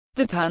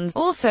The pun,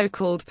 also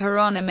called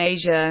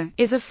paronomasia,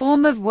 is a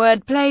form of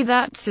wordplay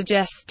that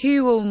suggests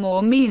two or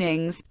more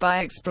meanings,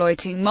 by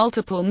exploiting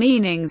multiple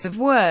meanings of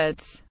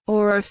words,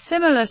 or of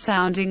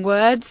similar-sounding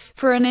words,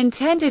 for an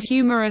intended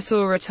humorous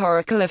or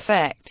rhetorical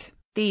effect.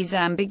 These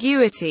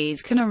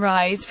ambiguities can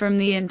arise from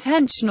the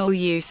intentional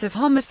use of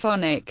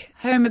homophonic,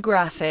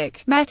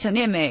 homographic,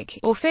 metonymic,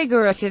 or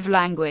figurative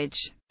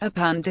language. A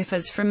pun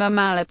differs from a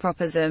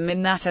malapropism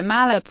in that a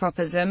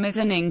malapropism is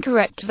an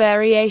incorrect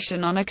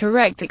variation on a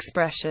correct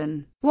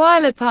expression,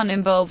 while a pun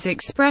involves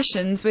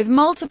expressions with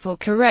multiple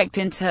correct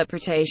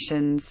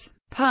interpretations.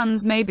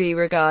 Puns may be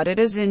regarded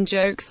as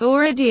in-jokes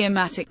or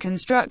idiomatic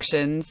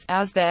constructions,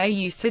 as their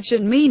usage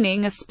and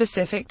meaning are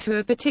specific to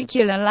a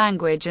particular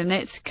language and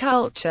its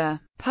culture.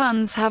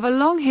 Puns have a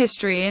long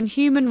history in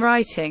human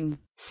writing.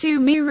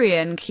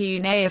 Sumerian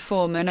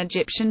cuneiform and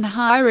Egyptian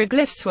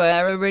hieroglyphs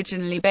were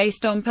originally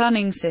based on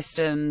punning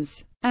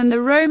systems, and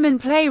the Roman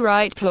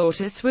playwright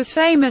Plautus was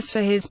famous for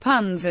his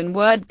puns and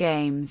word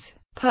games.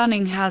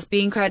 Punning has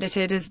been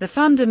credited as the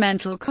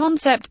fundamental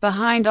concept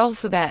behind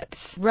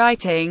alphabets,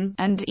 writing,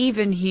 and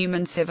even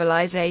human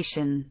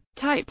civilization.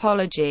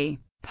 Typology.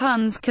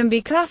 Puns can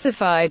be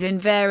classified in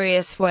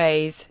various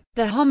ways.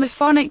 The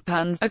homophonic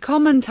pun, a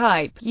common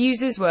type,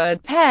 uses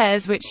word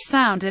pairs which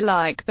sound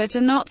alike but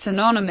are not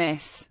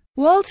synonymous.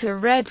 Walter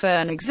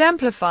Redfern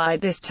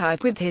exemplified this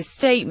type with his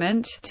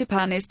statement, "To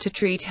pun is to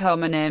treat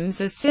homonyms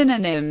as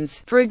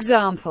synonyms." For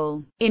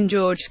example, in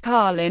George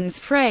Carlin's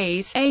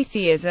phrase,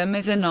 "Atheism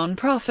is a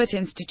non-profit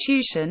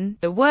institution,"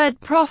 the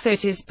word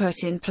profit is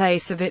put in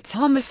place of its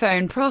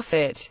homophone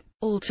profit,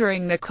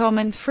 altering the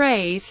common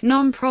phrase,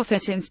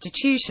 non-profit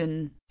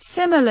institution.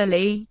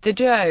 Similarly, the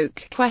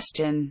joke,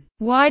 question,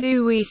 "Why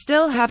do we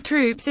still have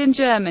troops in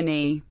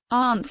Germany?"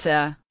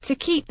 Answer, "To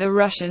keep the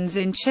Russians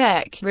in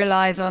check,"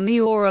 relies on the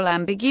oral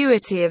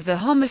ambiguity of the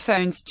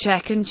homophones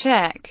Czech and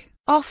Czech.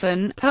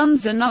 Often,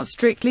 puns are not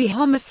strictly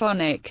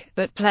homophonic,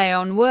 but play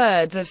on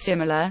words of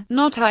similar,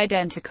 not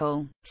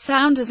identical,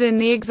 sound, as in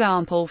the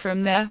example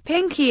from the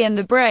Pinky and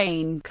the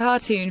Brain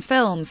cartoon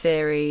film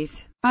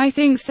series. "I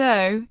think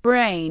so,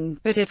 Brain,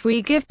 but if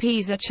we give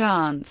peas a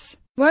chance,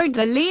 won't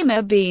the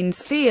lima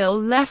beans feel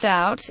left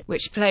out,"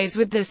 which plays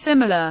with the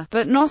similar,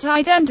 but not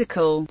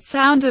identical,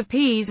 sound of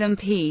peas and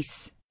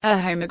peace. A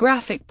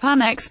homographic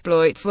pun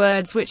exploits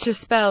words which are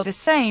spelled the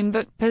same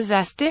but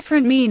possess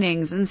different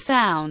meanings and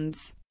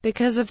sounds.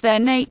 Because of their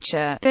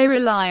nature, they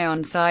rely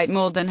on sight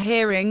more than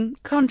hearing,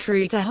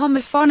 contrary to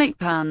homophonic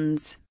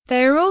puns.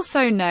 They are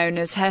also known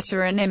as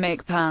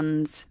heteronymic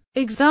puns.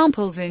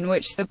 Examples in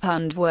which the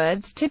punned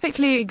words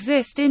typically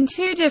exist in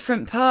two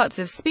different parts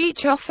of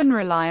speech often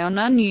rely on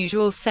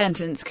unusual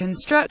sentence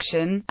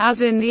construction,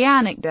 as in the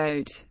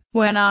anecdote.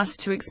 When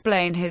asked to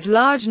explain his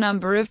large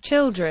number of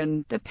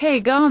children, the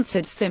pig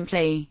answered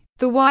simply,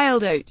 "The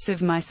wild oats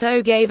of my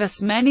sow gave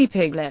us many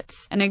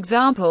piglets." An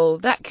example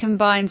that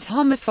combines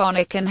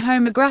homophonic and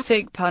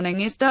homographic punning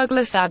is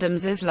Douglas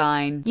Adams's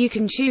line, "You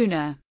can tune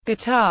a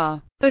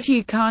guitar, but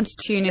you can't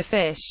tune a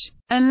fish.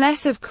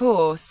 Unless, of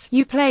course,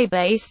 you play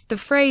bass." The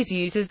phrase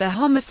uses the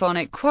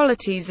homophonic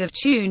qualities of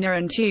tuner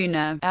and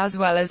tuner, as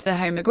well as the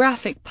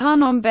homographic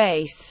pun on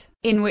bass,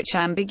 in which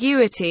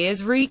ambiguity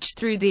is reached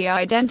through the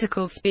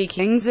identical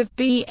speakings of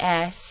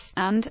BS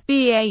and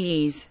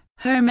BAEs.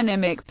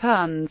 Homonymic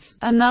puns,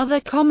 another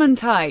common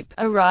type,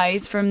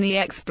 arise from the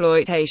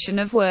exploitation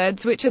of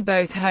words which are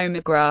both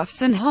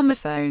homographs and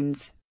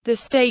homophones. The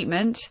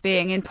statement,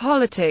 "Being in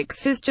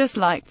politics is just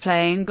like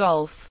playing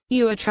golf.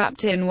 You are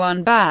trapped in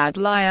one bad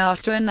lie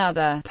after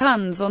another,"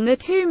 puns on the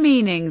two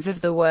meanings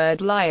of the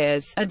word lie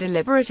as a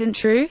deliberate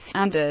untruth,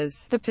 and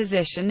as the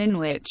position in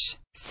which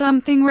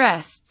something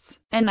rests.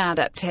 An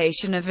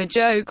adaptation of a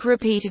joke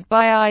repeated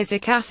by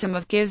Isaac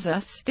Asimov gives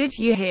us, "Did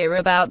you hear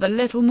about the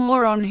little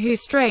moron who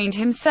strained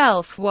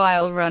himself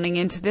while running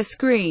into the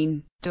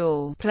screen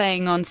door?"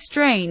 Playing on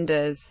strained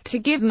as to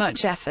give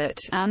much effort,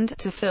 and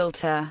to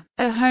filter.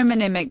 A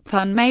homonymic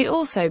pun may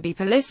also be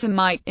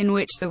polysemic, in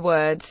which the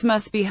words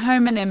must be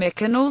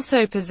homonymic and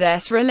also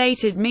possess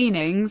related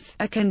meanings,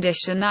 a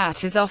condition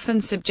that is often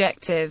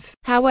subjective.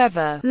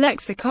 However,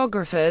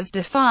 lexicographers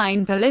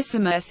define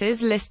polysemous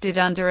as listed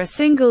under a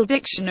single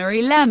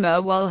dictionary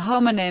lemma, while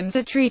homonyms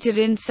are treated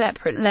in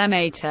separate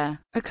lemmata.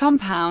 A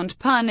compound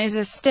pun is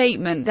a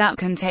statement that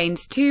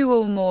contains two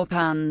or more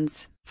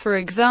puns. For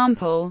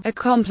example, a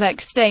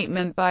complex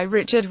statement by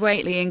Richard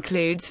Whately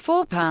includes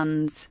 4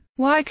 puns.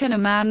 "Why can a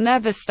man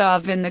never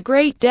starve in the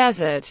great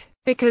desert?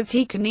 Because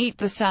he can eat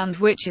the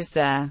sandwiches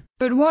there."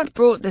 "But what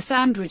brought the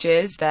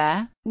sandwiches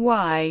there?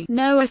 Why,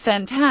 Noah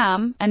sent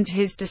ham, and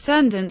his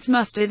descendants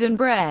mustard and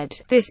bread."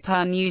 This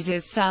pun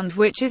uses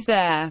sandwiches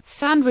there,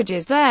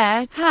 sandwiches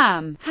there,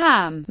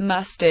 ham,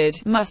 mustard,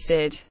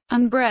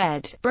 and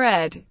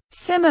bread.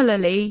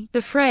 Similarly,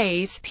 the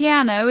phrase,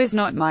 "Piano is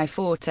not my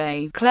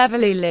forte,"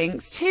 cleverly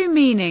links two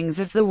meanings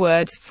of the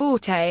words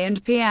forte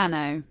and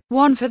piano,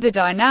 one for the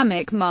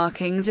dynamic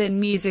markings in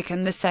music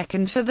and the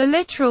second for the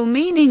literal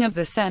meaning of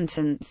the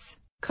sentence.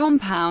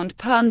 Compound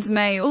puns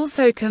may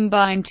also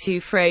combine two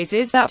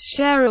phrases that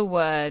share a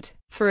word.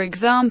 For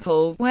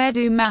example, where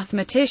do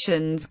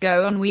mathematicians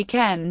go on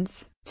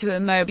weekends? To a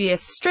Mobius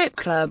strip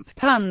club.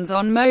 Puns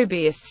on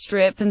Mobius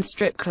strip and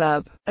strip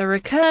club. A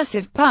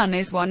recursive pun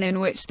is one in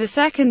which the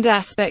second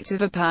aspect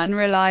of a pun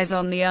relies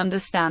on the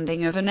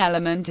understanding of an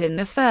element in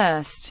the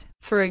first.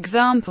 For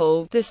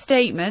example, the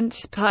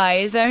statement, pi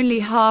is only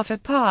half a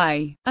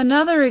pie.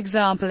 Another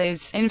example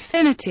is,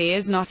 infinity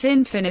is not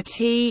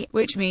infinity,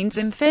 which means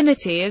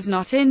infinity is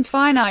not in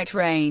finite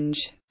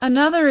range.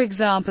 Another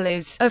example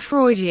is, a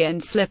Freudian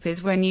slip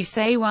is when you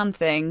say one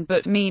thing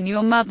but mean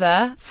your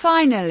mother.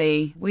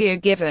 Finally, we are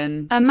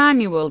given, a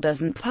manual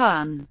doesn't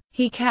pun.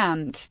 He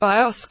can't,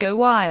 by Oscar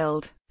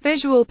Wilde.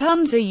 Visual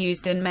puns are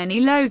used in many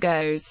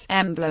logos,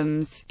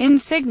 emblems,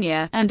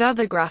 insignia, and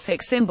other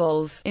graphic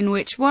symbols, in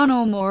which one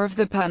or more of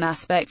the pun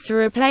aspects are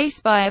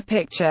replaced by a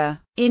picture.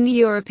 In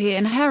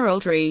European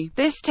heraldry,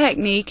 this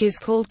technique is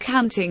called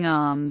canting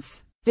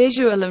arms.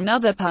 Visual and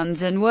other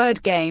puns and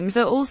word games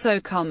are also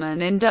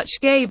common in Dutch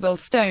gable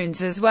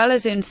stones as well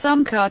as in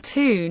some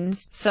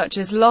cartoons, such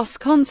as Lost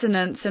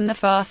Consonants and The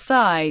Far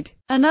Side.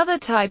 Another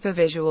type of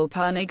visual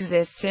pun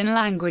exists in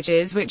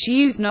languages which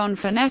use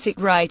non-phonetic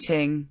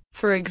writing.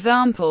 For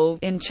example,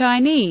 in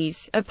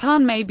Chinese, a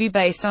pun may be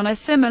based on a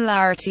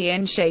similarity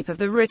in shape of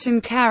the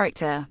written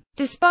character,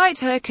 despite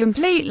her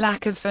complete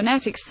lack of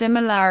phonetic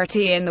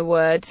similarity in the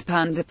words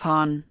punned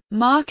upon.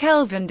 Mark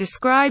Elvin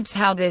describes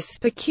how this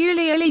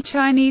peculiarly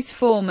Chinese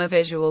form of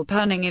visual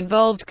punning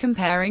involved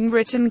comparing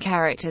written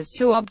characters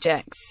to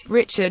objects.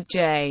 Richard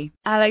J.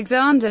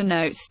 Alexander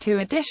notes two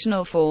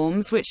additional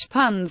forms which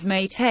puns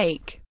may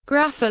take.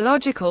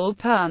 Graphological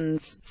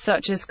puns,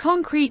 such as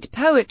concrete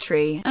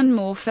poetry, and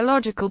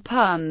morphological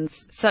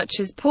puns, such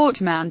as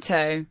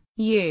portmanteau.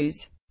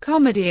 Use.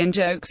 Comedy and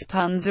jokes.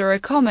 Puns are a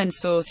common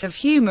source of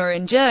humor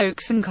in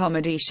jokes and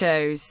comedy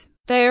shows.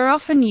 They are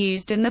often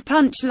used in the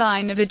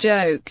punchline of a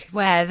joke,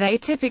 where they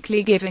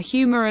typically give a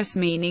humorous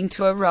meaning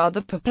to a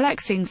rather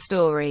perplexing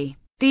story.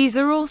 These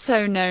are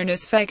also known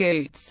as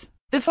fagouts.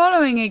 The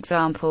following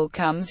example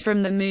comes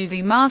from the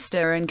movie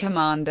Master and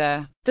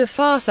Commander: The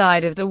Far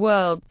Side of the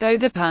World, though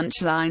the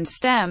punchline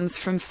stems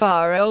from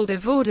far older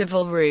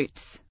vaudeville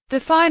roots.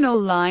 The final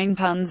line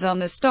puns on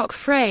the stock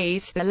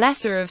phrase, the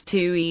lesser of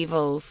two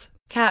evils.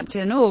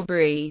 Captain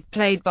Aubrey,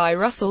 played by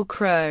Russell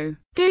Crowe.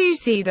 Do you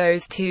see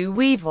those two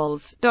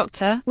weevils,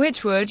 Doctor?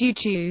 Which would you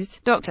choose,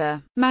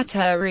 Doctor?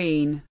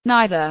 Maturine.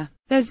 Neither.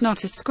 There's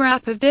not a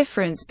scrap of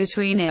difference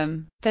between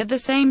 'em. They're the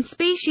same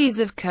species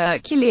of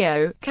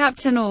curculio,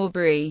 Captain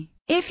Aubrey.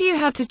 If you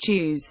had to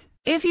choose,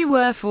 if you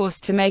were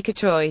forced to make a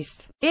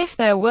choice, if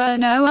there were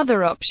no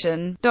other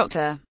option,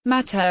 Doctor.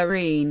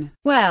 Maturine.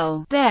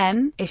 Well,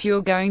 then, if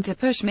you're going to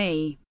push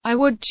me, I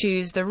would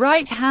choose the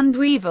right-hand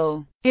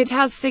weevil. It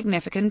has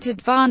significant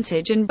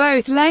advantage in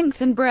both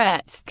length and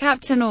breadth,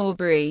 Captain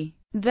Aubrey.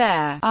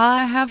 There,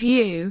 I have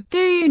you. Do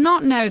you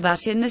not know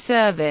that in the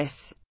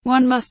service,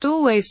 one must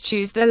always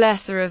choose the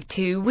lesser of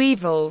two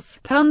weevils?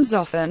 Puns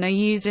often are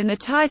used in the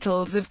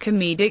titles of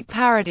comedic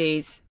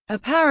parodies. A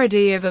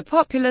parody of a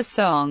popular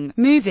song,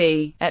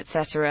 movie,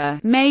 etc.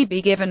 may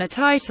be given a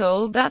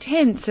title that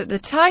hints at the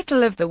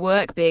title of the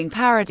work being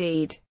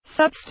parodied,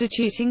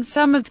 substituting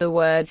some of the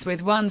words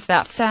with ones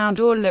that sound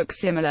or look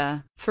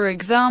similar. For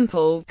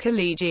example,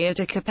 collegiate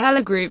a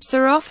cappella groups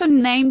are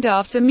often named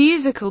after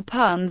musical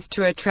puns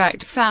to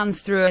attract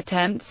fans through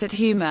attempts at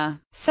humor.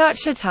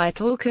 Such a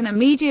title can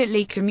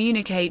immediately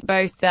communicate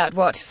both that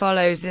what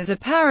follows is a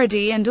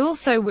parody and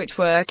also which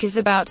work is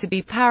about to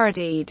be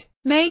parodied,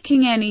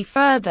 making any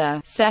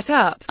further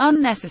setup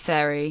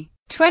unnecessary.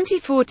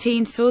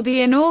 2014 saw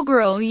the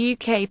inaugural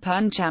UK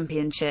Pun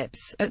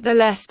Championships at the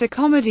Leicester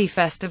Comedy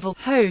Festival,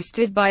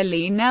 hosted by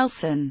Lee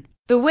Nelson.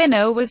 The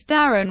winner was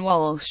Darren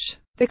Walsh.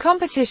 The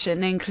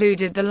competition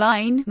included the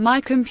line,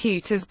 "My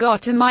computer's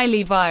got a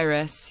Miley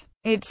virus.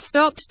 It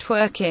stopped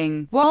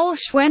twerking."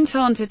 Walsh went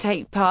on to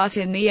take part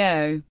in the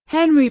O.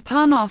 Henry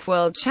Pun-Off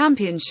World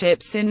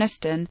Championships in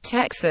Austin,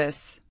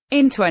 Texas.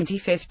 In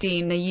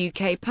 2015 the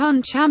UK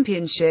Pun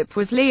Championship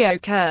was Leo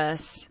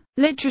Curse.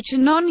 Literature.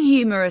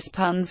 Non-humorous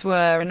puns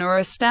were and are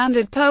a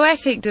standard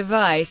poetic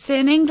device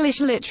in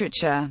English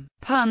literature.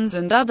 Puns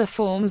and other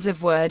forms of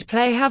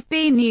wordplay have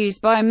been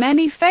used by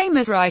many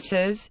famous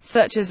writers,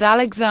 such as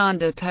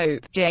Alexander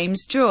Pope,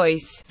 James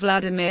Joyce,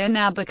 Vladimir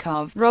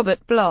Nabokov, Robert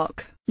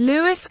Bloch,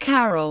 Lewis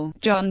Carroll,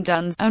 John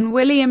Donne, and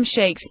William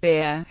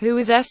Shakespeare, who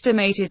is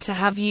estimated to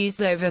have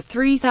used over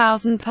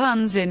 3,000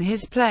 puns in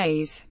his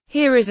plays.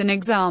 Here is an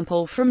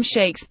example from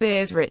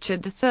Shakespeare's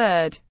Richard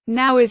III.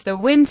 Now is the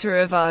winter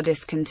of our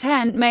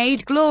discontent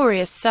made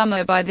glorious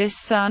summer by this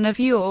son of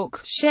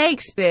York.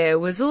 Shakespeare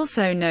was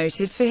also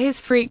noted for his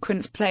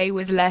frequent play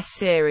with less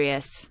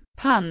serious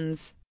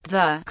puns.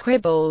 The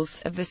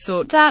quibbles of the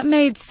sort that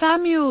made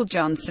Samuel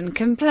Johnson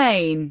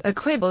complain. A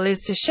quibble is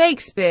to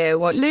Shakespeare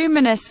what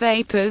luminous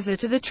vapors are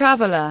to the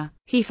traveler.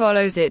 He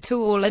follows it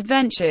to all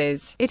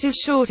adventures. It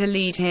is sure to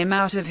lead him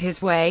out of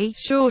his way,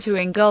 sure to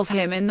engulf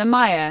him in the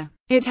mire.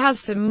 It has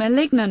some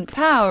malignant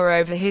power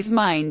over his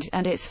mind,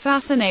 and its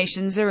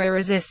fascinations are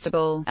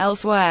irresistible.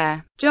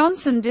 Elsewhere,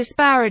 Johnson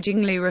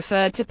disparagingly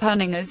referred to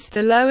punning as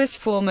the lowest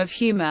form of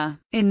humor.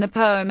 In the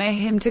poem A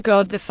Hymn to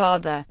God the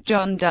Father,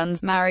 John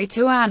Donne's married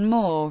to Anne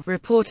Moore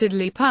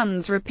reportedly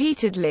puns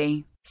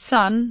repeatedly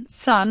son,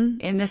 son,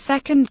 in the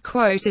second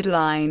quoted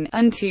line,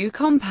 and two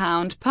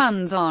compound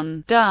puns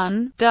on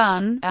done,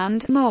 done,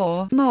 and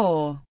more,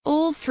 more.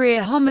 All three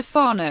are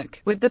homophonic,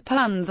 with the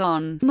puns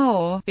on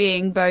more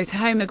being both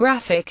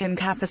homographic and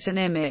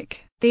capitonymic.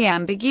 The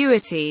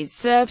ambiguities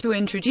serve to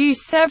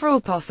introduce several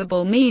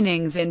possible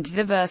meanings into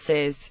the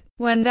verses.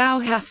 When thou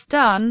hast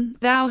done,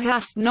 thou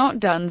hast not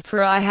done,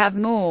 for I have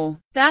more,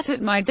 that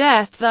at my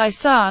death thy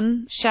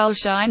sun shall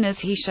shine as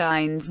he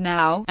shines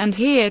now, and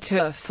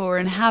heretofore,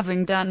 in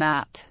having done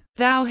that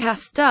thou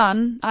hast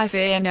done, I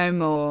fear no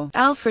more.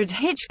 Alfred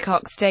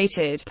Hitchcock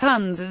stated,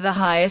 puns are the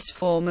highest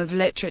form of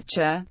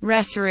literature.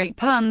 Rhetoric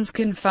puns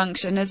can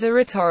function as a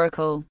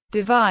rhetorical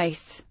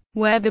device,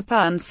 where the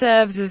pun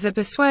serves as a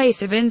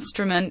persuasive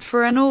instrument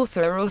for an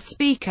author or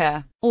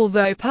speaker.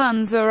 Although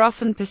puns are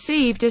often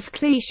perceived as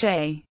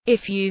cliché,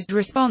 if used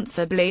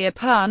responsibly, a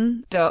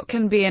pun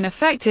can be an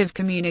effective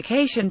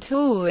communication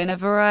tool in a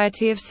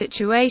variety of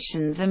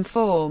situations and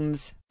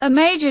forms. A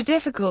major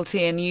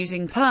difficulty in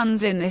using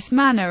puns in this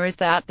manner is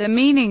that the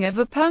meaning of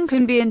a pun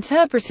can be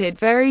interpreted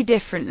very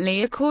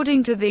differently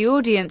according to the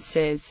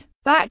audience's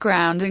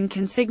background and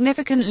can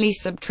significantly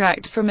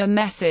subtract from a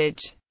message.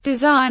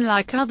 Design.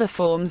 Like other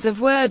forms of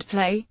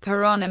wordplay,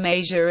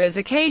 paronomasia is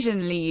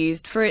occasionally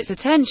used for its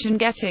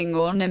attention-getting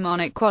or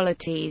mnemonic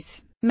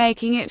qualities,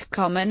 making it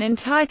common in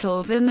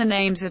titles and the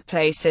names of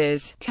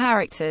places,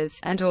 characters,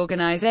 and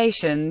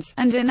organizations,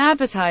 and in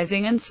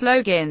advertising and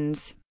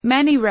slogans.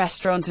 Many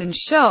restaurant and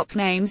shop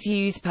names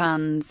use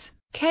puns.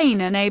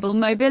 Cane Enable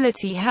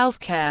Mobility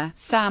Healthcare,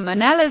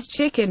 Salmonella's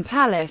Chicken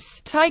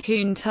Palace,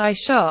 Tycoon Thai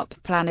Shop,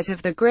 Planet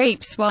of the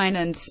Grapes Wine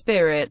and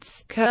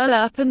Spirits, Curl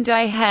Up and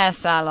Dye Hair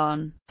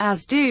Salon,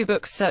 as do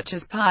books such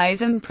as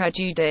Pies and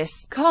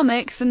Prejudice,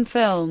 comics and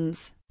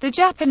films. The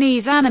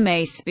Japanese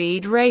anime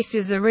Speed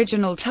Racer's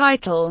original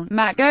title,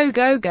 Mat Go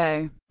Go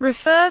Go,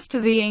 refers to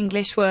the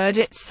English word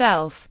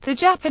itself, the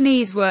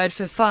Japanese word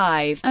for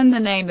 5, and the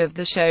name of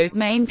the show's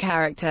main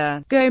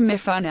character, Go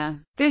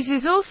Mifuna. This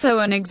is also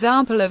an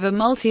example of a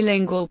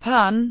multilingual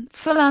pun,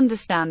 full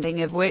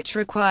understanding of which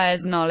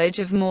requires knowledge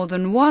of more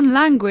than one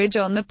language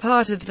on the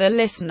part of the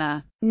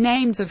listener.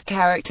 Names of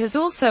characters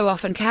also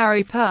often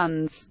carry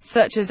puns,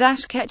 such as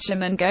Ash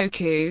Ketchum and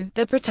Goku,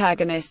 the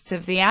protagonists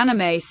of the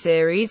anime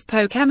series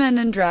Pokémon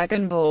and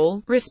Dragon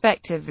Ball,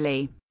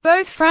 respectively.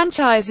 Both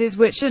franchises,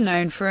 which are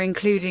known for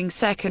including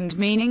second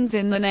meanings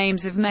in the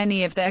names of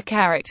many of their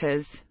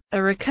characters.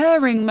 A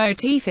recurring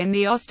motif in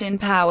the Austin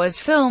Powers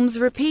films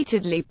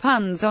repeatedly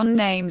puns on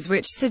names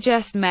which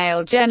suggest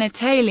male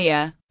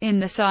genitalia. In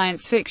the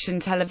science fiction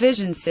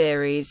television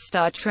series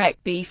Star Trek,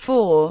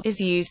 B4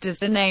 is used as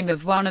the name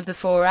of one of the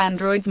 4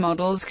 androids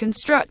models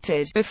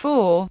constructed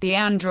before the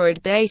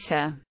android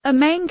Beta. A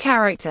main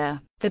character.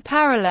 The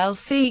parallel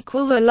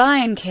sequel The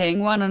Lion King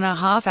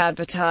 1.5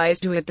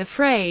 advertised with the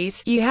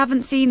phrase, "You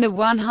haven't seen the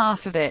one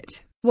half of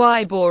it."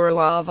 Why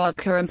Borawa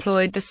Vodka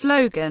employed the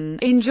slogan,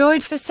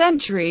 enjoyed for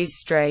centuries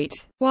straight,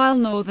 while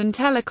Northern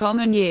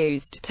Telecom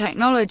used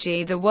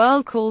technology the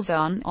world calls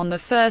on. On the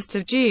 1st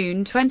of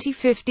June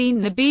 2015,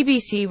 the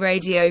BBC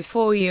Radio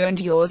 4 You and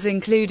Yours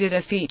included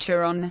a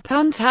feature on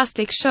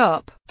Puntastic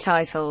Shop.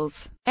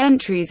 Titles.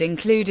 Entries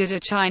included a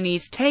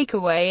Chinese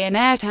takeaway in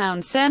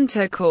Airtown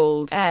Centre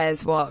called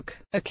Airswalk,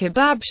 a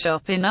kebab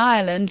shop in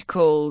Ireland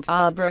called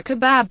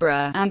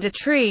Abracababra, and a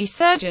tree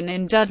surgeon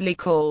in Dudley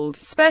called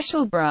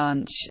Special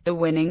Branch. The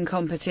winning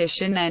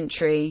competition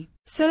entry,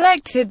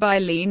 selected by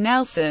Lee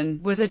Nelson,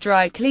 was a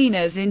dry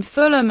cleaners in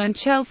Fulham and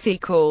Chelsea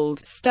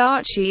called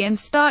Starchy and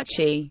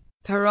Starchy.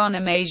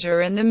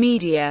 Paronomasia in the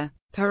media.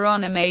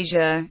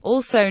 Paronomasia,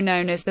 also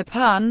known as the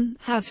pun,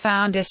 has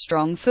found a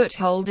strong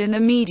foothold in the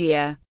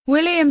media.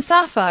 William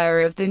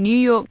Safire of the New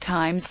York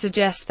Times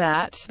suggests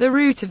that the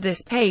root of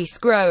this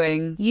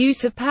pace-growing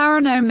use of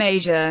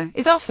paronomasia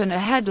is often a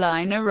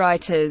headline a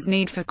writer's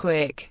need for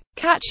quick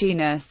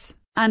catchiness,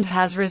 and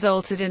has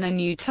resulted in a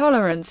new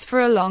tolerance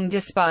for a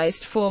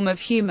long-despised form of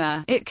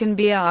humor. It can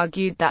be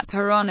argued that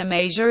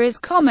paronomasia is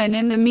common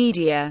in the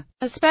media,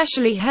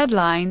 especially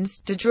headlines,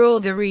 to draw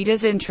the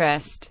reader's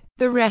interest.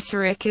 The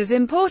rhetoric is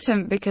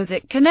important because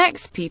it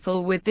connects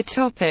people with the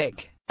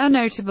topic. A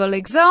notable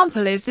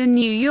example is the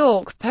New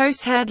York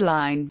Post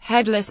headline,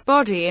 "Headless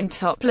Body in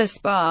Topless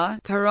Bar."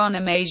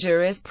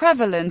 Paronomasia is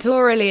prevalent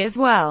orally as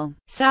well.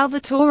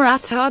 Salvatore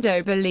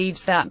Attardo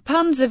believes that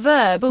puns are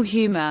verbal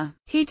humor.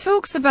 He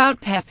talks about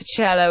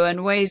Peppicello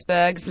and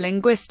Weisberg's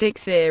linguistic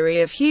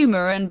theory of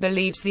humor and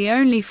believes the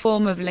only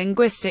form of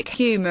linguistic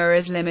humor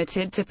is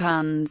limited to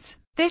puns.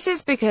 This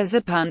is because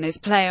a pun is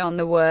play on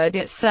the word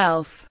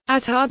itself.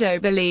 Attardo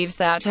believes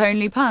that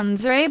only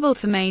puns are able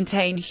to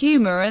maintain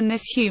humor, and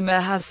this humor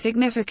has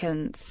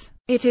significance.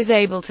 It is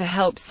able to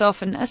help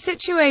soften a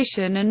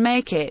situation and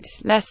make it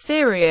less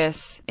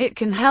serious. It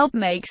can help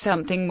make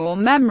something more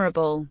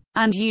memorable,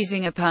 and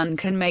using a pun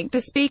can make the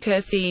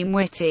speaker seem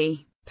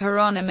witty.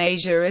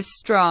 Paronomasia is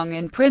strong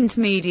in print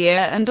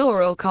media and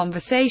oral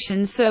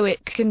conversation, so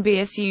it can be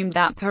assumed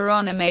that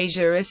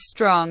paronomasia is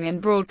strong in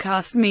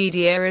broadcast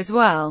media as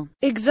well.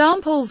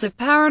 Examples of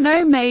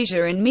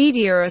paronomasia in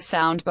media are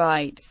sound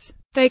bites.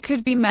 They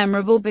could be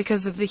memorable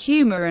because of the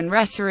humor and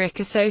rhetoric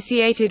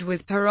associated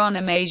with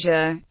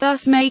paronomasia,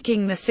 thus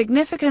making the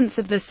significance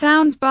of the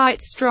sound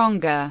bite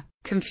stronger.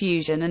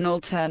 Confusion and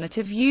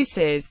alternative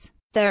uses.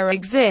 There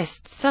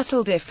exist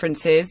subtle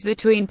differences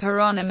between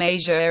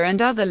paronomasia and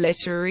other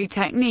literary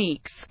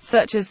techniques,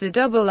 such as the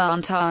double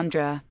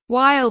entendre.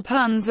 While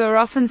puns are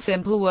often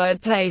simple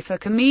wordplay for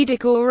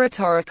comedic or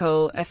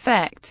rhetorical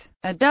effect,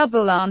 a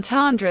double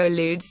entendre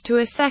alludes to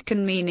a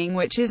second meaning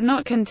which is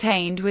not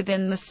contained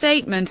within the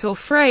statement or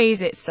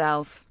phrase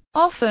itself,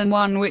 often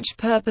one which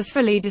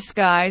purposefully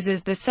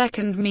disguises the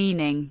second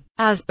meaning.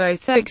 As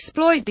both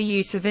exploit the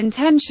use of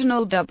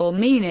intentional double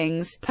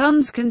meanings,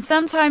 puns can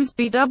sometimes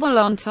be double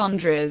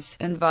entendres,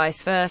 and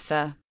vice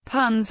versa.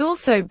 Puns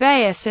also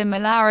bear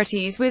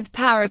similarities with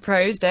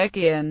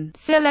paraprosdokian,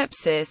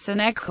 silepsis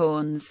and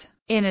eggcorns.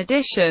 In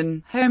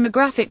addition,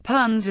 homographic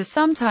puns are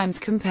sometimes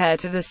compared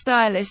to the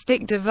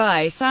stylistic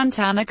device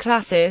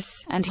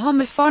antanaclasis, and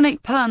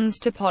homophonic puns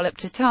to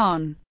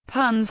polyptoton.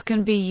 Puns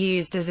can be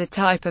used as a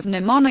type of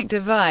mnemonic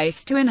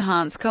device to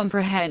enhance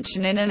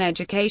comprehension in an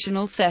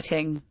educational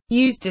setting.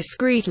 Used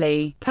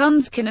discreetly,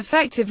 puns can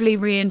effectively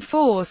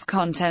reinforce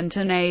content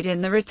and aid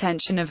in the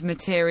retention of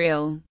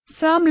material.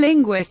 Some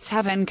linguists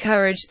have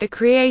encouraged the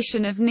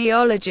creation of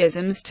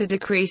neologisms to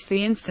decrease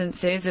the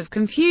instances of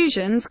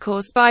confusions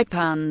caused by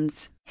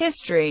puns.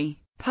 History.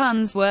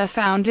 Puns were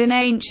found in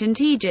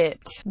ancient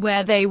Egypt,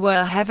 where they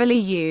were heavily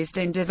used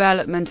in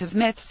development of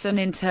myths and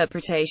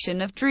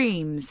interpretation of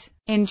dreams.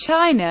 In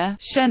China,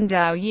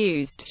 Shendao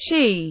used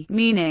shi,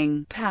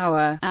 meaning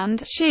power,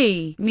 and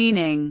shi,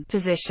 meaning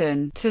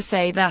position, to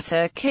say that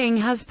a king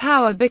has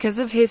power because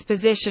of his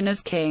position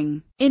as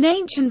king. In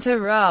ancient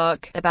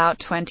Iraq, about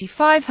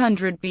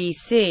 2500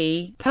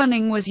 BC,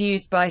 punning was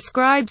used by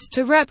scribes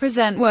to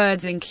represent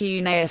words in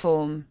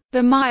cuneiform.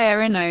 The Maya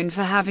are known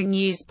for having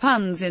used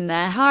puns in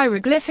their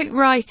hieroglyphic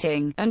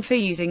writing, and for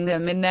using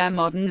them in their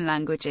modern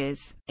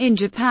languages. In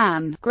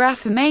Japan,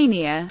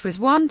 graphomania was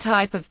one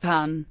type of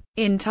pun.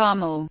 In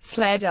Tamil,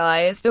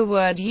 sledai is the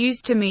word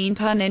used to mean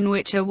pun in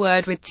which a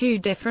word with two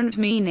different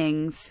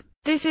meanings.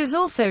 This is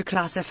also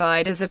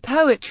classified as a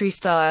poetry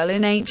style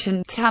in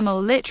ancient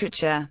Tamil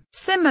literature.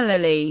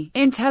 Similarly,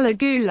 in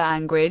Telugu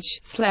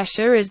language,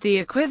 slesha is the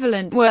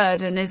equivalent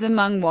word and is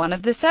among one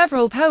of the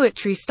several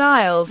poetry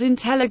styles in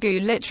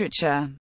Telugu literature.